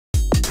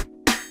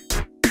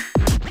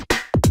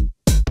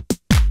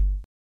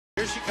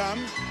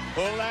comes.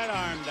 Pull that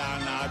arm down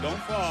now. Don't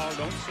fall.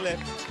 Don't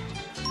slip.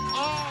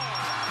 Oh!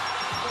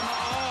 Them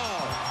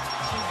all.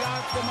 She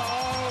got them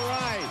all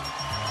right.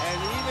 And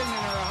even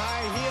in her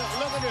high heel,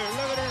 look at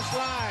her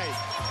slide.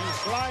 She's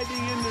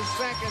sliding into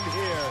second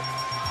here.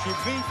 She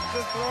beat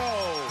the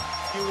throw.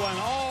 She won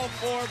all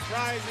 4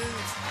 prizes.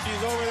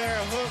 She's over there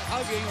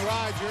hugging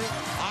Roger.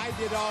 I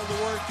did all the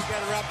work to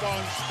get her up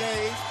on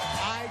stage.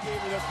 I gave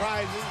her the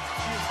prizes.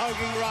 She's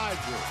hugging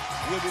Roger.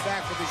 We'll be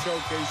back with the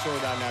Showcase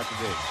Showdown after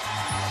this.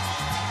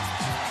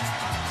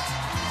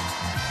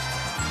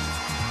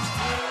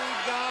 You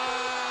got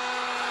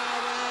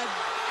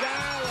 $1.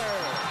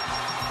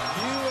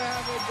 You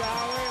have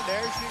 $1.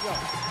 There she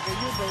goes. Can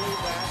you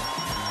believe that?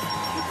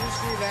 Did you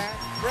see that?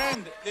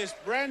 This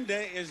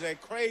Brenda is a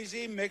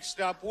crazy,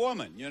 mixed-up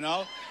woman, you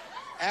know?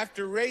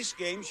 After race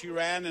game, she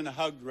ran and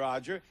hugged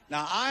Roger.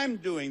 Now, I'm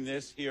doing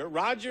this here.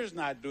 Roger's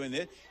not doing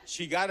this.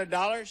 She got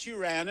 $1. She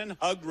ran and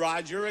hugged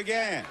Roger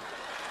again.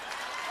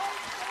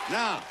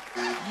 Now,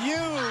 you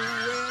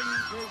win,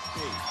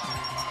 Christine.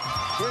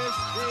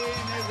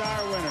 Christine is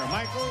our winner.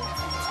 Michael,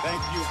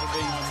 thank you for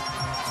being on.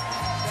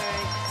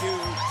 Thank you,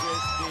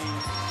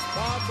 Christine.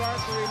 Bob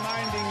Barker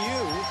reminding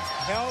you,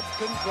 help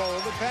control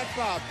the pet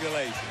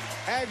population.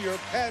 Have your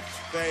pets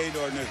spayed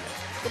or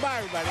neutered. Goodbye,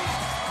 everybody.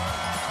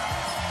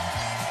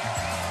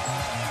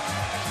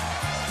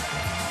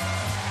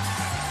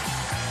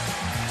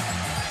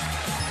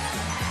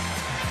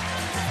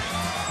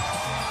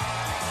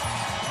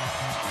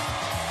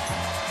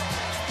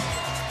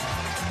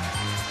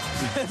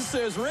 This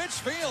is Rich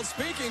Field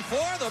speaking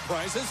for The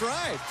Price is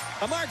Right,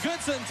 a Mark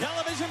Goodson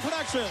television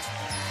production.